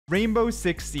Rainbow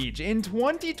Six Siege. In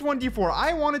 2024,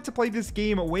 I wanted to play this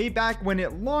game way back when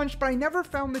it launched, but I never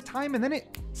found the time, and then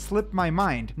it slipped my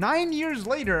mind. 9 years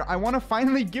later, I want to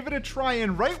finally give it a try,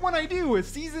 and right when I do,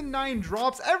 Season 9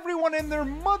 drops, everyone and their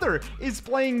mother is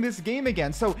playing this game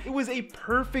again. So it was a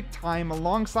perfect time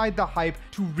alongside the hype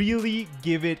to really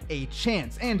give it a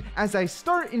chance. And as I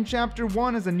start in Chapter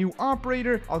 1 as a new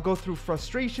operator, I'll go through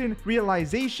frustration,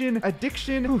 realization,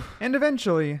 addiction, and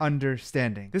eventually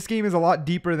understanding. This game is a lot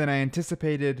deeper than I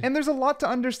anticipated, and there's a lot to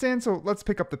understand, so let's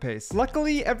pick up the pace.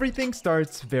 Luckily, everything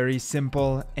starts very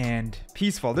simple and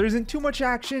peaceful. There isn't too much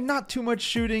action, not too much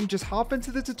shooting, just hop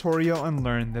into the tutorial and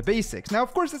learn the basics. Now,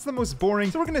 of course, it's the most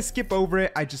boring, so we're gonna skip over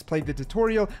it. I just played the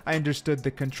tutorial, I understood the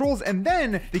controls, and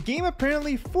then the game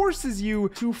apparently forces you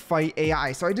to fight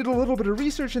AI. So I did a little bit of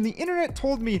research, and the internet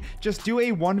told me just do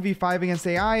a 1v5 against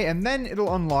AI, and then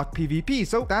it'll unlock PvP.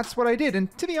 So that's what I did,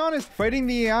 and to be honest, fighting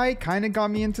the AI kind of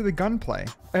got me into the gunplay.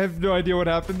 I have no idea what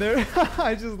happened there.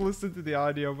 I just listened to the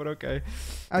audio, but okay.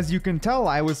 As you can tell,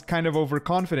 I was kind of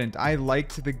overconfident. I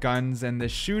liked the guns and the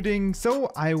shooting,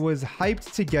 so I was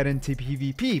hyped to get into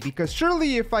PvP, because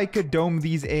surely if I could dome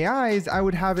these AIs, I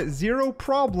would have zero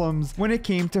problems when it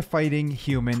came to fighting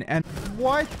human. And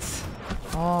what?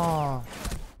 Oh.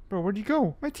 Bro, where'd you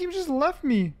go? My team just left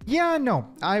me. Yeah, no,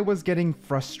 I was getting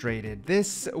frustrated.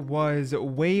 This was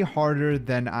way harder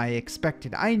than I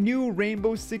expected. I knew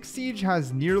Rainbow Six Siege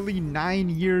has nearly 9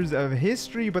 years of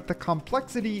history, but the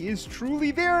complexity is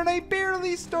truly there, and I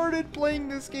barely started playing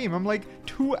this game. I'm like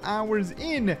 2 hours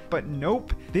in, but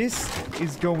nope, this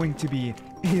is going to be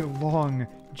a long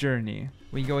journey.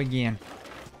 We go again.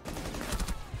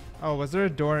 Oh, was there a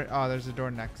door? Oh, there's a door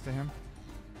next to him.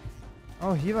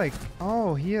 Oh, he like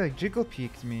jiggle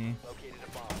peeked me.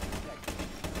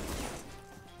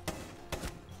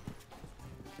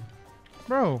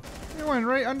 Bro, it went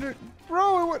right under.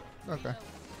 Bro, it went. Okay.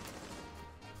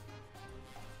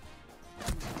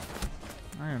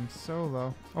 I am so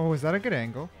low. Oh, is that a good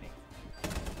angle?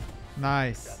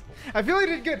 Nice. I feel like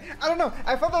I did good. I don't know.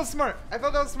 I felt that was smart. I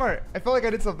felt like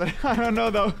I did something. I don't know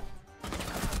though.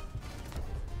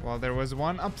 Well, there was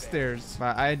one upstairs,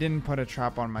 but I didn't put a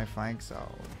trap on my flank, so...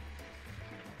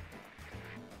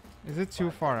 Is it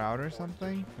too far out or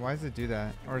something? Why does it do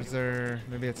that? Or is there...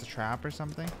 Maybe it's a trap or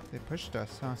something? They pushed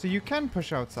us, huh? So you can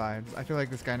push outside. I feel like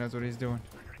this guy knows what he's doing.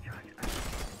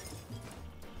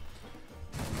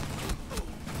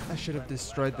 I should have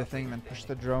destroyed the thing, then pushed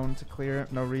the drone to clear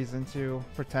it. No reason to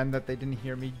pretend that they didn't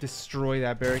hear me destroy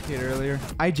that barricade earlier.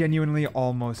 I genuinely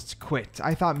almost quit.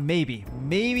 I thought maybe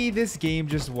this game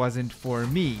just wasn't for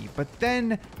me. But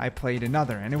then I played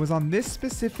another, and it was on this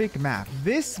specific map.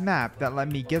 This map that let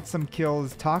me get some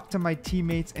kills, talk to my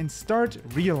teammates, and start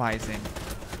realizing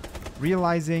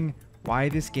why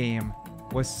this game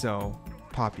was so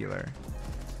popular.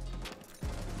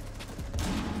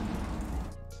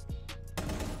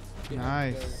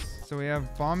 Nice. So we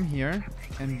have bomb here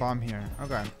and bomb here.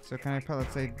 Okay. So can I put,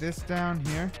 let's say, this down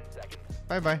here?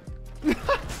 Bye-bye.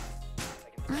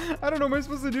 I don't know. Am I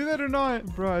supposed to do that or not?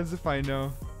 Bro, as if I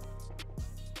know.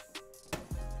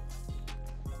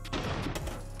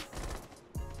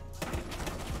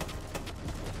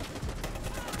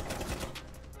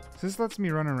 So this lets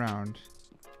me run around.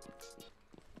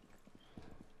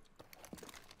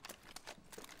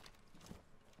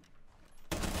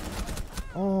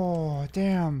 Oh,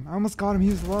 damn. I almost got him. He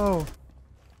was low.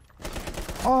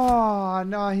 Oh,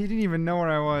 no. He didn't even know where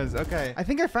I was. Okay. I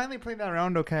think I finally played that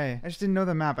round okay. I just didn't know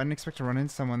the map. I didn't expect to run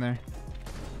into someone there.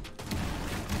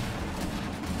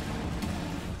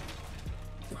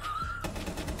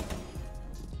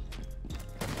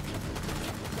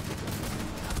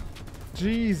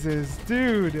 Jesus,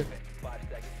 dude.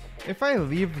 If I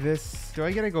leave this, do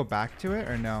I get to go back to it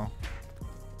or no?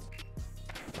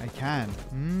 I can.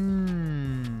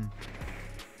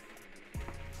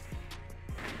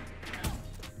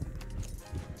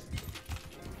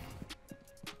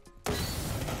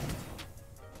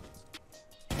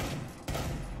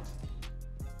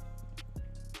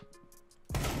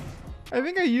 I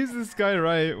think I used this guy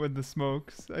right with the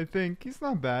smokes. I think he's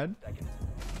not bad.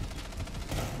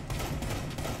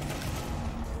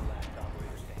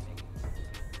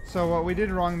 So what we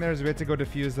did wrong there is we had to go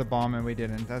defuse the bomb, and we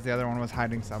didn't, as the other one was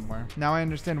hiding somewhere. Now I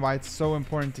understand why it's so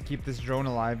important to keep this drone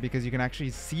alive, because you can actually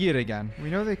see it again. We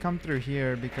know they come through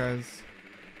here because...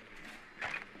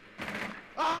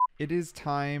 It is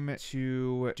time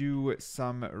to do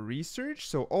some research.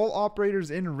 So all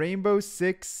operators in Rainbow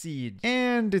Six Siege.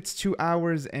 And it's 2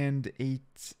 hours and 8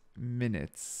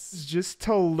 minutes just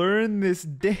to learn this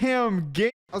damn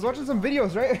game. I was watching some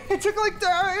videos, right? It took like,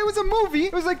 it was a movie.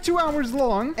 It was like 2 hours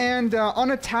long. And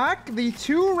on attack, the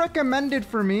two recommended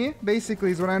for me,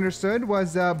 basically is what I understood,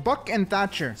 was Buck and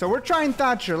Thatcher. So we're trying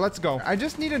Thatcher. Let's go. I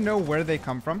just need to know where they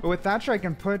come from. But with Thatcher, I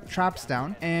can put traps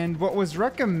down. And what was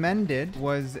recommended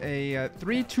was a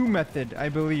 3-2 method, I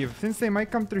believe. Since they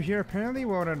might come through here, apparently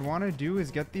what I'd want to do is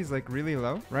get these like really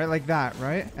low, right? Like that,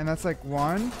 right? And that's like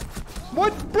 1.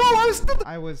 What? Bro,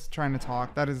 I was trying to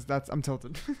talk. I'm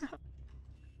tilted.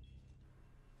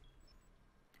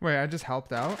 Wait, I just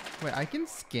helped out? Wait, I can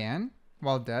scan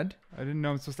while dead? I didn't know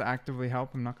I'm supposed to actively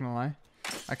help, I'm not gonna lie.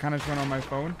 I kind of just went on my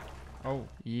phone. Oh,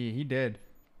 yeah, he did.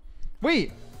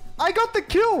 Wait, I got the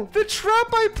kill! The trap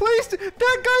I placed! That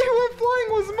guy who went flying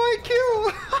was my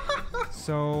kill!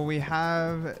 So we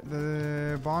have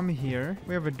the bomb here.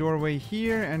 We have a doorway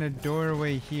here and a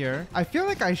doorway here. I feel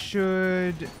like I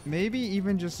should maybe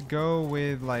even just go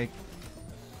with like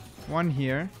 1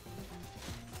 here.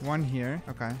 1 here.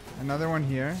 Okay. Another 1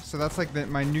 here. So that's like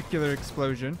my nuclear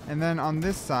explosion. And then on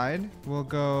this side, we'll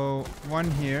go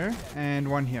 1 here and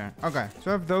 1 here. Okay.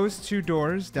 So I have those 2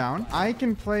 doors down. I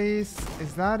can place...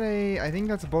 Is that I think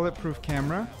that's a bulletproof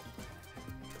camera.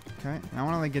 Okay. I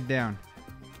want to like get down.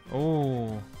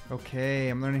 Oh. Okay.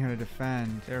 I'm learning how to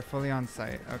defend. They're fully on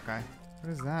site. Okay. What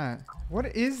is that? What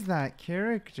is that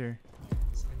character?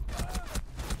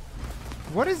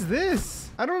 What is this?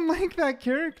 I don't like that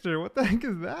character. What the heck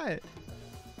is that?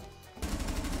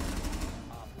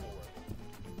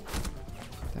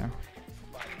 Damn.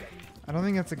 I don't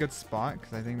think that's a good spot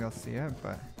because I think they'll see it,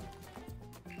 but...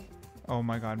 Oh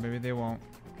my god, maybe they won't.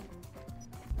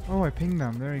 Oh, I pinged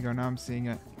them. There you go. Now I'm seeing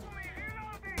it.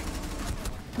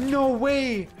 No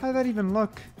way! How did that even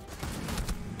look?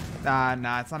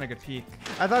 Nah, it's not a good peek.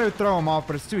 I thought it would throw him off,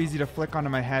 but it's too easy to flick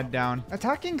onto my head down.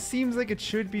 Attacking seems like it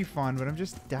should be fun, but I'm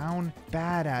just down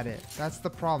bad at it. That's the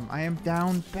problem. I am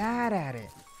down bad at it.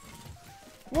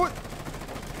 What?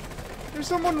 There's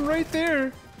someone right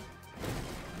there.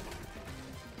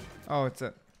 Oh, it's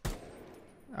a...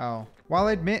 Oh. While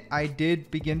I admit I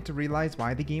did begin to realize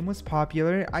why the game was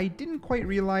popular, I didn't quite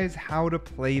realize how to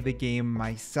play the game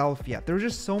myself yet. There were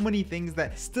just so many things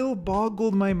that still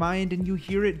boggled my mind, and you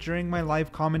hear it during my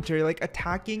live commentary. Like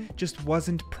attacking just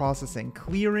wasn't processing.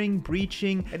 Clearing,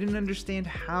 breaching, I didn't understand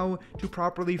how to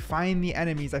properly find the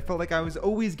enemies. I felt like I was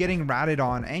always getting ratted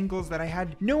on angles that I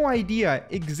had no idea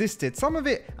existed. Some of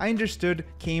it I understood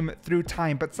came through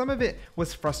time, but some of it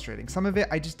was frustrating. Some of it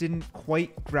I just didn't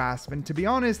quite grasp. And to be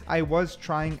honest, I was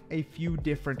trying a few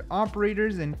different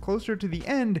operators, and closer to the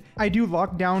end, I do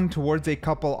lock down towards a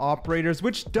couple operators,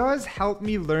 which does help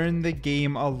me learn the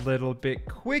game a little bit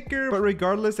quicker. But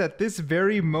regardless, at this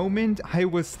very moment, I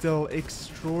was still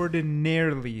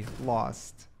extraordinarily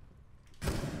lost.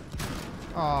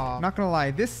 Aw, not gonna lie,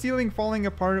 this ceiling falling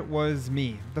apart was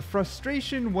me. The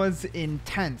frustration was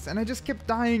intense, and I just kept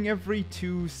dying every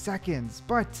 2 seconds.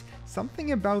 But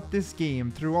something about this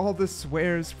game, through all the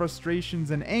swears,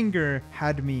 frustrations, and anger,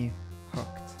 had me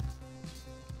hooked.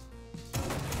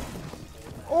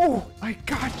 Oh, I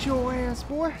got your ass,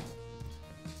 boy.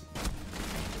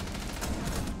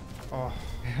 Oh,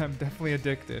 I'm definitely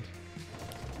addicted.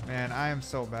 Man, I am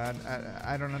so bad.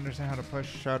 I don't understand how to push.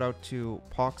 Shout out to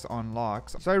Pox on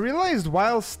Locks. So I realized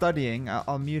while studying,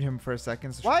 I'll mute him for a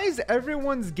second. Why is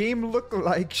everyone's game look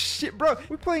like shit? Bro,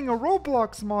 we're playing a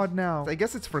Roblox mod now. I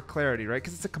guess it's for clarity, right?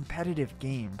 Because it's a competitive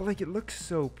game. But like, it looks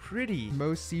so pretty.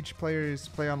 Most Siege players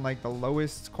play on like the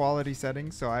lowest quality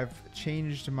settings. So I've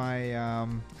changed my,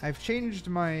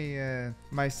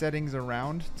 my settings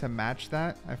around to match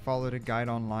that. I followed a guide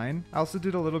online. I also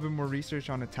did a little bit more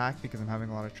research on attack because I'm having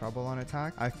a lot of trouble on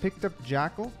attack. I picked up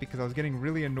Jackal because I was getting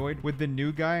really annoyed with the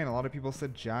new guy, and a lot of people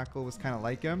said Jackal was kind of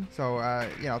like him. So,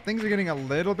 you know, things are getting a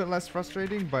little bit less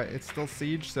frustrating, but it's still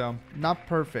Siege, so not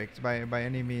perfect by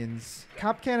any means.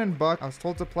 Capcan and Buck, I was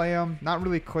told to play them. Not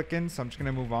really clicking, so I'm just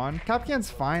gonna move on.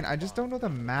 Capcan's fine. I just don't know the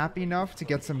map enough to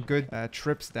get some good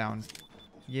trips down.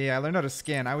 Yeah, I learned how to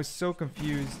scan. I was so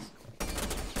confused.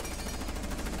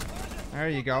 There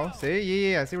you go.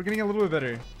 See? Yeah. See, we're getting a little bit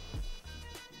better.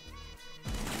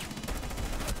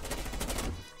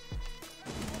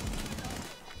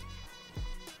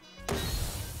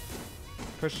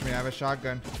 Push me, I have a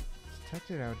shotgun.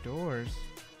 Protected outdoors.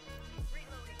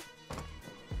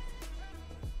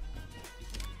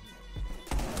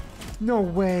 No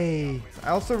way. I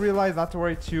also realized not to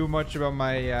worry too much about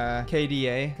my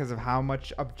KDA because of how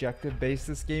much objective based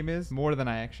this game is, more than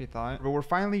I actually thought. But we're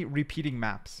finally repeating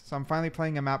maps. So I'm finally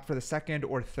playing a map for the second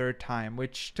or third time,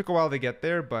 which took a while to get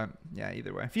there, but yeah,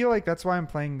 either way. I feel like that's why I'm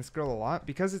playing this girl a lot,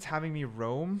 because it's having me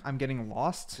roam. I'm getting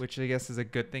lost, which I guess is a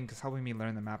good thing because helping me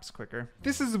learn the maps quicker.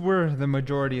 This is where the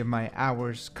majority of my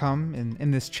hours come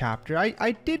in this chapter.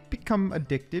 I did become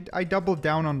addicted. I doubled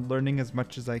down on learning as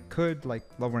much as I could, like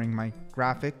lowering my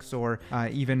graphics or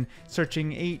even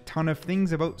searching a ton of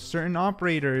things about certain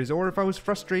operators. Or if I was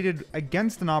frustrated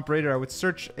against an operator, I would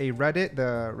search a Reddit,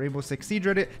 the Rainbow Six Siege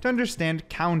Reddit, to understand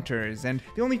counters. And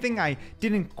the only thing I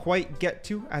didn't quite get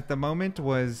to at the moment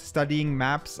was studying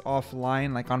maps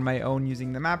offline, like on my own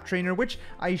using the map trainer, which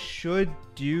I should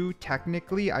do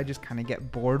technically. I just kind of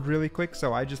get bored really quick,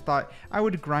 so I just thought I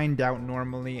would grind out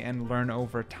normally and learn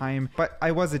over time. But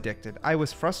I was addicted. I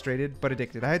was frustrated but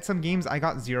addicted. I had some games I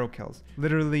got 0 kills,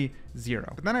 literally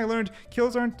 0. But then I learned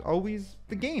kills aren't always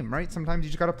the game, right? Sometimes you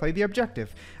just gotta play the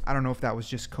objective. I don't know if that was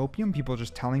just copium, people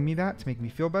just telling me that to make me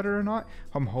feel better or not.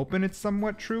 I'm hoping it's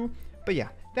somewhat true. But yeah,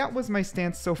 that was my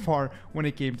stance so far when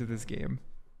it came to this game.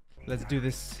 Let's do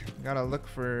this. Gotta look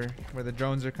for where the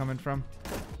drones are coming from.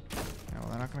 Yeah, well,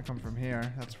 they're not gonna come from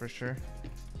here, that's for sure.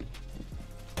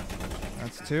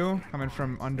 That's 2 coming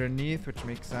from underneath, which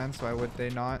makes sense. Why would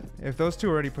they not? If those 2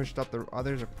 already pushed up, the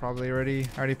others are probably already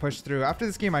pushed through. After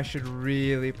this game, I should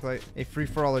really play a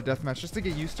free-for-all or deathmatch just to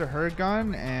get used to her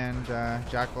gun and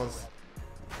Jackal's.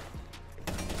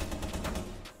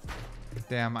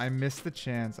 Damn, I missed the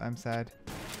chance. I'm sad.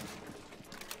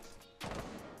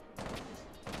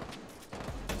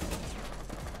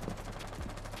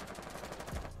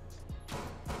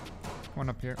 One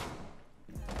up here.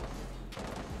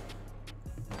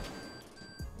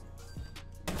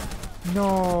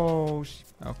 No.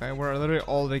 Okay, we're literally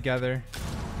all together.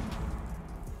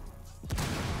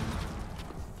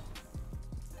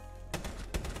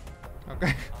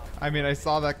 Okay. I mean, I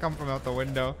saw that come from out the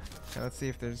window. Okay, let's see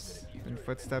if there's been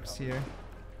footsteps here.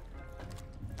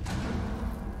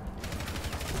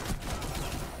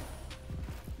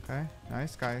 Okay,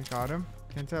 nice guy, got him.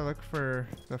 Can't I look for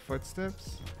the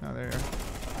footsteps? Oh, there you are.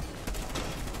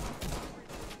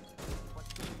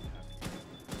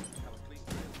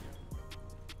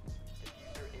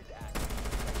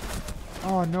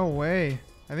 Oh, no way.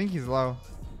 I think he's low.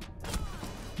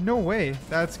 No way.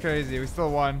 That's crazy. We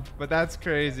still won, but that's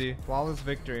crazy. Flawless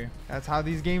victory. That's how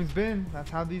these games been. That's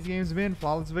how these games been.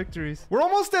 Flawless victories. We're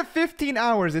almost at 15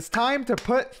 hours. It's time to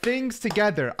put things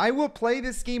together. I will play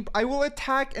this game. I will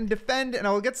attack and defend, and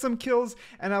I will get some kills,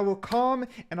 and I will calm,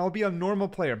 and I'll be a normal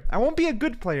player. I won't be a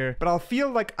good player, but I'll feel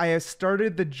like I have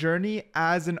started the journey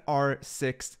as an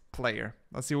R6 player.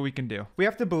 Let's see what we can do. We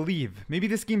have to believe. Maybe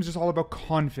this game's just all about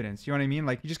confidence. You know what I mean?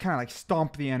 Like, you just kind of like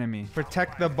stomp the enemy.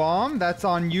 Protect the bomb. That's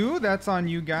on you. That's on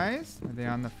you guys. Are they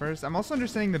on the first? I'm also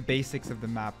understanding the basics of the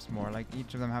maps more. Like,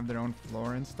 each of them have their own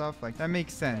floor and stuff. Like, that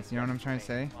makes sense. You know what I'm trying to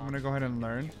say? I'm gonna go ahead and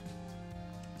learn.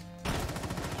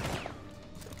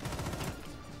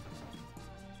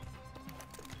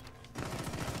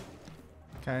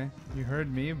 Okay, you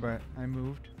heard me, but I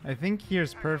moved. I think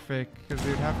here's perfect because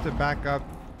we'd have to back up.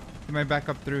 He might back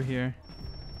up through here.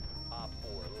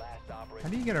 How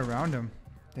do you get around him?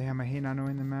 Damn, I hate not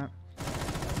knowing the map.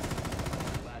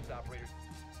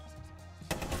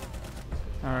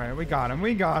 Alright, we got him.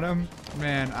 We got him.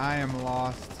 Man, I am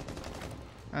lost.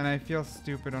 And I feel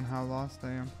stupid on how lost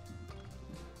I am.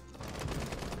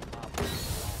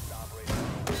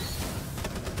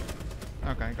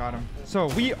 Okay, got him. So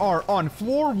we are on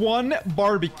floor 1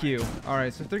 barbecue. All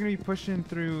right, so if they're gonna be pushing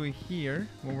through here,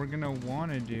 what we're gonna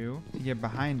want to do to get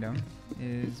behind them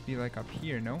is be like up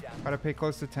here. No, gotta pay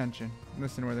close attention.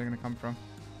 Listen where they're gonna come from.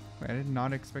 Wait, I did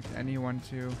not expect anyone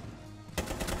to.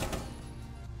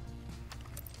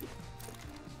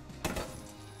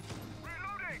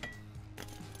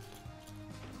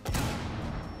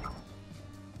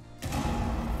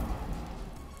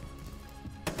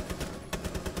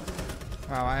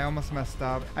 Wow, I almost messed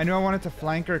up. I knew I wanted to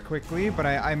flank her quickly, but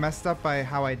I messed up by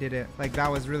how I did it. Like, that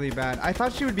was really bad. I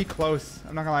thought she would be close.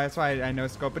 I'm not gonna lie, that's why I no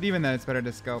scope. But even then, it's better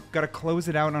to scope. Gotta close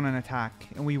it out on an attack,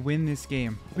 and we win this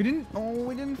game. We didn't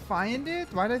find it?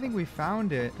 Why did I think we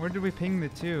found it? Where did we ping the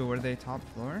 2? Were they top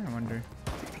floor? I wonder.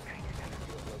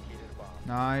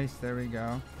 Nice, there we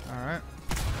go. All right.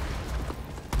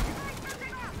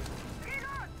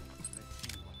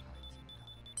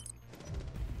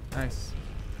 Nice.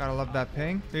 Gotta love that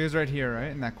ping. He was right here, right?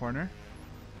 In that corner.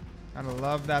 Gotta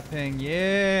love that ping.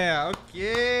 Yeah,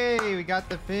 okay, we got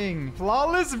the ping.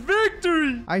 Flawless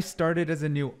victory! I started as a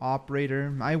new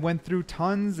operator. I went through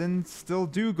tons and still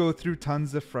do go through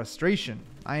tons of frustration.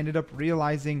 I ended up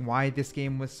realizing why this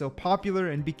game was so popular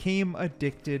and became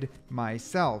addicted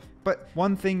myself. But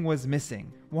one thing was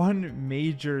missing. One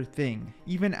major thing.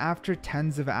 Even after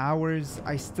tens of hours,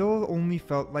 I still only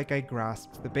felt like I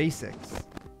grasped the basics.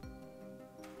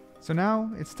 So now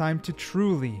it's time to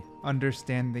truly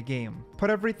understand the game.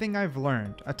 Put everything I've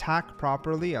learned, attack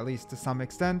properly, at least to some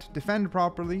extent, defend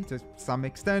properly to some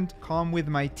extent, calm with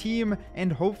my team,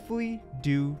 and hopefully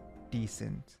do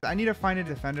decent. I need to find a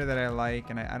defender that I like,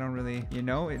 and I don't really, you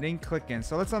know, it ain't clicking.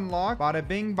 So let's unlock. Bada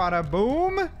bing, bada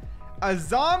boom.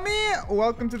 Azami,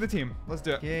 welcome to the team. Let's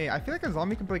do it. Okay, I feel like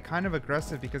Azami can play kind of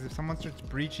aggressive because if someone starts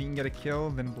breaching, you can get a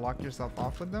kill, then block yourself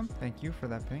off with them. Thank you for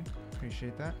that ping.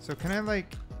 Appreciate that. So can I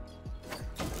like...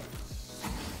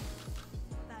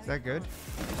 Is that good?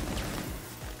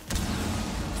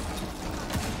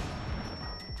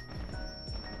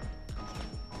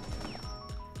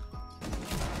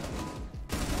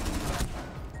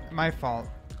 My fault.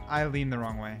 I leaned the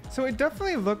wrong way. So it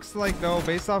definitely looks like, though,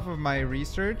 based off of my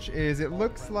research, is it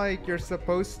looks like you're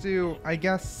supposed to, I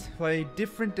guess, play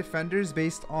different defenders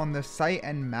based on the site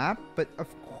and map. But of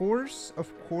course,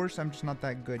 I'm just not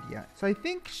that good yet. So I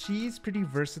think she's pretty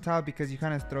versatile because you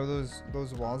kind of throw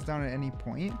those walls down at any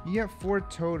point. You get 4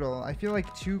 total. I feel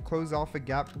like 2 close off a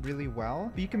gap really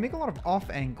well. But you can make a lot of off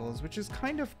angles, which is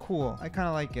kind of cool. I kind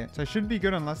of like it. So I should be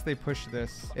good unless they push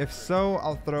this. If so,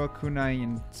 I'll throw a kunai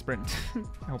and sprint.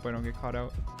 I hope I don't get caught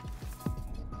out.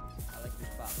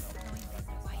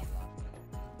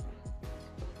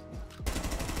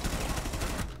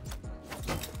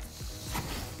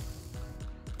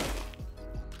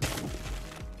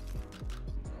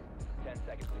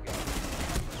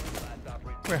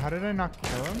 Wait, how did I not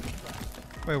kill him?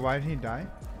 Wait, why did he die?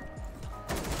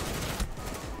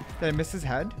 Did I miss his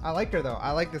head? I like her though.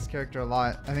 I like this character a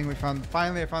lot. I think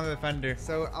finally I found the defender.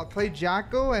 So I'll play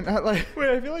Jackal and wait,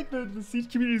 I feel like the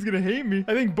Siege community is gonna hate me.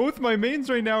 I think both my mains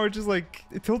right now are just like,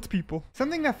 it tilts people.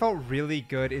 Something that felt really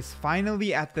good is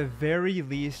finally at the very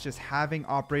least just having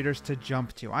operators to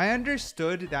jump to. I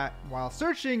understood that while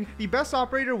searching, the best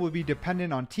operator will be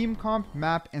dependent on team comp,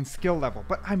 map, and skill level,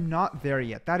 but I'm not there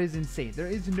yet. That is insane. There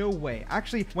is no way.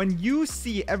 Actually, when you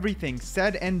see everything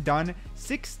said and done,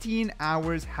 16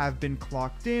 hours have been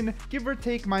clocked in, give or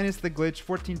take minus the glitch,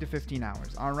 14 to 15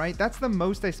 hours. All right, that's the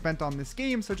most I spent on this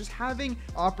game. So just having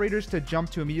operators to jump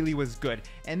to immediately was good.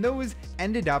 And those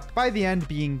ended up by the end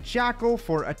being Jackal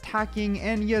for attacking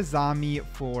and Yazami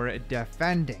for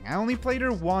defending. I only played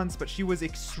her once, but she was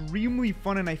extremely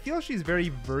fun and I feel she's very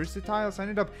versatile. So I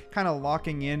ended up kind of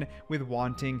locking in with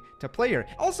wanting to play her.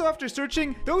 Also, after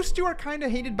searching, those two are kind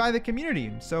of hated by the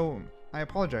community. So I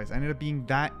apologize. I ended up being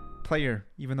that player,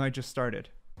 even though I just started.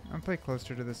 I'll play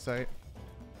closer to this site.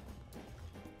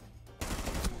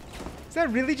 Is that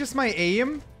really just my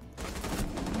aim?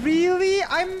 Really?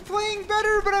 I'm playing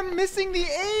better, but I'm missing the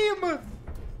aim!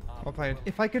 Well played.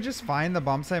 If I could just find the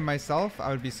bomb site myself, I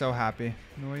would be so happy.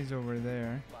 Noise over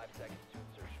there.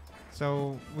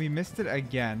 So we missed it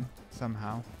again,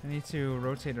 somehow. I need to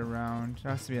rotate around.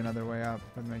 There has to be another way up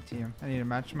with my team. I need to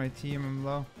match my team. I'm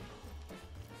low.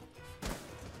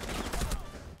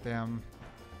 Damn.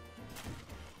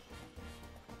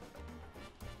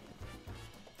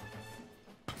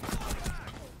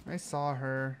 I saw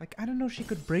her. Like, I don't know, she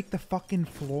could break the fucking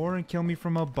floor and kill me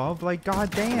from above. Like,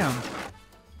 goddamn.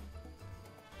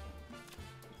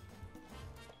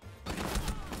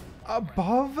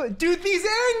 Above? Dude, these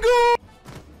angles!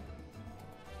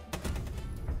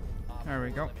 There we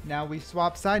go. Now we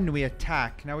swap side and we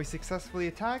attack. Now we successfully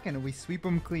attack and we sweep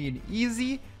them clean.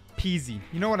 Easy peasy.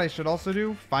 You know what I should also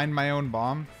do? Find my own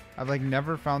bomb. I've like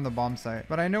never found the bomb site,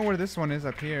 but I know where this one is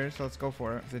up here, so let's go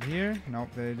for it. Is it here? Nope,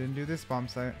 they didn't do this bomb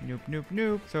site. Nope, nope,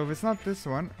 nope. So if it's not this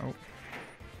one, oh.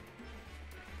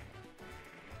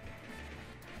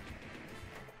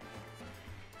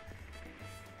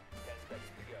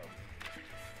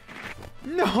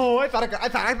 No, I thought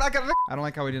I don't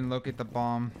like how we didn't locate the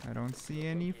bomb. I don't see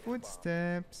any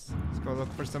footsteps. Let's go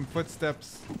look for some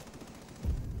footsteps.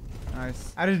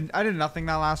 Nice. I did nothing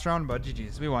that last round, but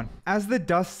GG's, we won. As the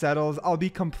dust settles, I'll be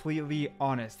completely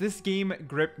honest. This game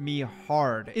gripped me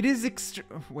hard. It is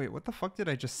wait, what the fuck did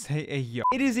I just say?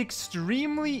 It is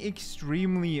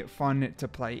extremely fun to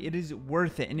play. It is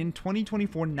worth it. And in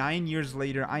 2024, 9 years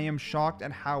later, I am shocked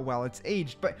at how well it's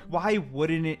aged. But why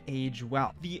wouldn't it age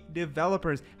well? The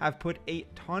developers have put a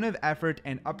ton of effort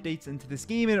and updates into this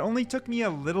game. It only took me a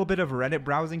little bit of Reddit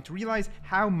browsing to realize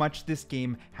how much this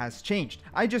game has changed.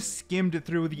 I just skimmed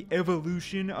through the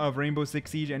evolution of Rainbow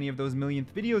Six Siege, any of those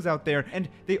millionth videos out there, and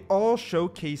they all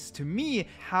showcase to me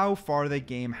how far the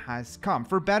game has come.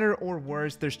 For better or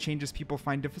worse, there's changes people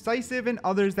find decisive and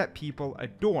others that people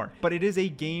adore, but it is a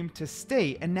game to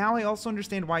stay. And now I also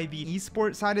understand why the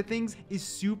esports side of things is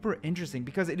super interesting,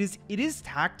 because it is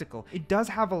tactical. It does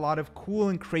have a lot of cool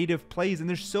and creative plays, and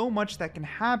there's so much that can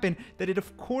happen that it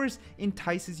of course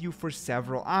entices you for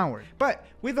several hours. But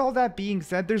with all that being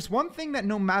said, there's one thing that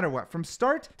no matter what, from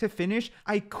start to finish,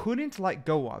 I couldn't let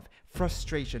go of: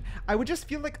 frustration. I would just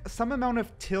feel like some amount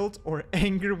of tilt or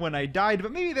anger when I died,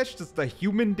 but maybe that's just a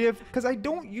human diff, because I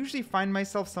don't usually find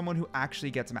myself someone who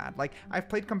actually gets mad. Like, I've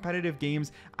played competitive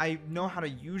games, I know how to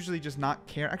usually just not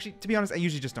care. Actually, to be honest, I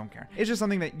usually just don't care. It's just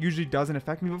something that usually doesn't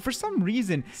affect me, but for some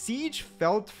reason, Siege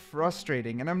felt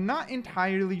frustrating, and I'm not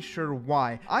entirely sure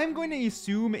why. I'm going to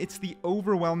assume it's the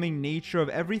overwhelming nature of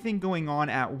everything going on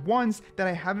at once that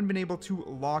I haven't been able to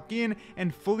lock in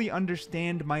and fully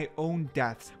understand my own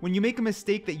deaths. When you make a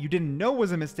mistake that you didn't know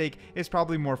was a mistake, it's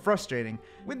probably more frustrating.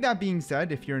 With that being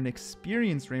said, if you're an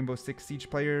experienced Rainbow Six Siege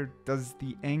player, does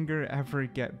the anger ever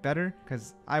get better?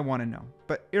 Because I want to know.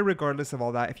 But irregardless of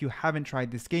all that, if you haven't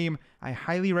tried this game, I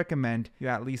highly recommend you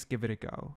at least give it a go.